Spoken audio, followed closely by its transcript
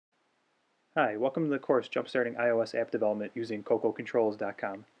Hi, welcome to the course Jumpstarting iOS App Development Using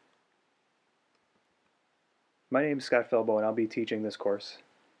Cocoacontrols.com. My name is Scott Felbo and I'll be teaching this course.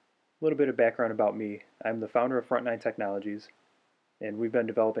 A little bit of background about me. I'm the founder of Front9 Technologies, and we've been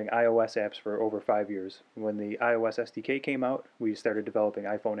developing iOS apps for over 5 years. When the iOS SDK came out, we started developing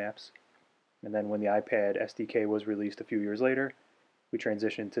iPhone apps. And then when the iPad SDK was released a few years later, we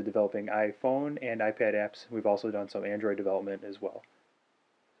transitioned to developing iPhone and iPad apps. We've also done some Android development as well.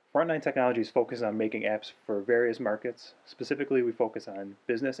 Front9 Technologies focuses on making apps for various markets. Specifically, we focus on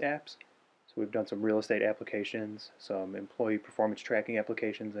business apps. So we've done some real estate applications, some employee performance tracking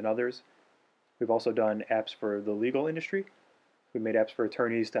applications, and others. We've also done apps for the legal industry. We've made apps for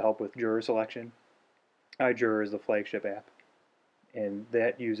attorneys to help with juror selection. iJuror is the flagship app, and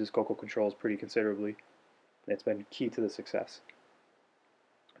that uses Cocoa Controls pretty considerably. It's been key to the success.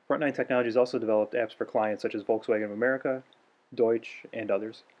 Front9 Technologies also developed apps for clients such as Volkswagen of America, Deutsch, and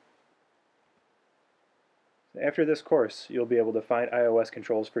others. After this course, you'll be able to find iOS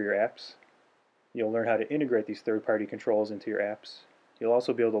controls for your apps. You'll learn how to integrate these third-party controls into your apps. You'll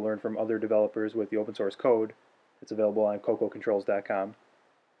also be able to learn from other developers with the open source code that's available on cocoacontrols.com.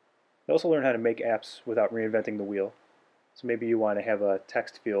 You'll also learn how to make apps without reinventing the wheel. So maybe you want to have a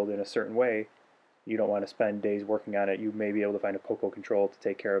text field in a certain way. You don't want to spend days working on it. You may be able to find a Cocoa control to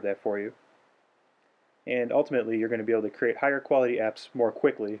take care of that for you. And ultimately, you're going to be able to create higher quality apps more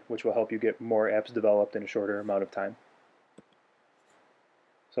quickly, which will help you get more apps developed in a shorter amount of time.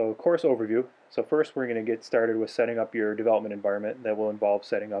 So, course overview. So first, we're going to get started with setting up your development environment. That will involve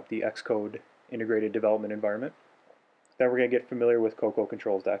setting up the Xcode integrated development environment. Then we're going to get familiar with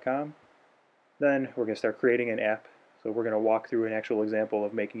cocoacontrols.com. Then we're going to start creating an app. So we're going to walk through an actual example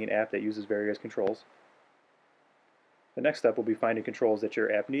of making an app that uses various controls. The next step will be finding controls that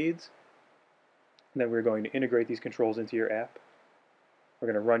your app needs. And then we're going to integrate these controls into your app. We're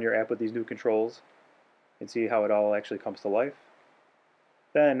going to run your app with these new controls and see how it all actually comes to life.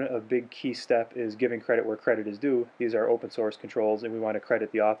 Then a big key step is giving credit where credit is due. These are open source controls, and we want to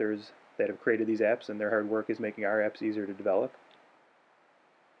credit the authors that have created these apps, and their hard work is making our apps easier to develop.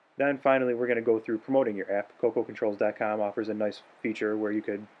 Then finally, we're going to go through promoting your app. Cocoacontrols.com offers a nice feature where you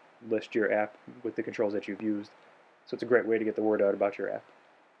could list your app with the controls that you've used. So it's a great way to get the word out about your app.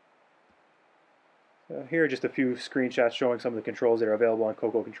 Here are just a few screenshots showing some of the controls that are available on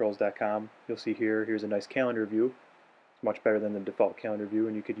cocoacontrols.com. You'll see here's a nice calendar view. It's much better than the default calendar view,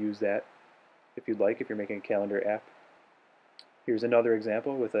 and you could use that if you'd like, if you're making a calendar app. Here's another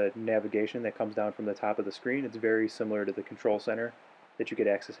example with a navigation that comes down from the top of the screen. It's very similar to the control center that you could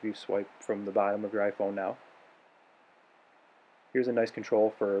access if you swipe from the bottom of your iPhone now. Here's a nice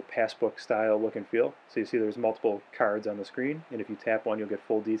control for passbook style look and feel. So you see there's multiple cards on the screen, and if you tap one you'll get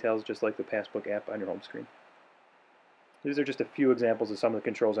full details just like the passbook app on your home screen. These are just a few examples of some of the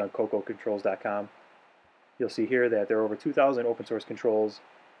controls on cocoacontrols.com. You'll see here that there are over 2,000 open source controls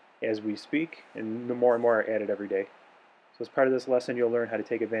as we speak, and more are added every day. So as part of this lesson you'll learn how to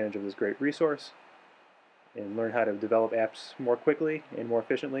take advantage of this great resource and learn how to develop apps more quickly and more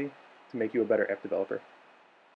efficiently to make you a better app developer.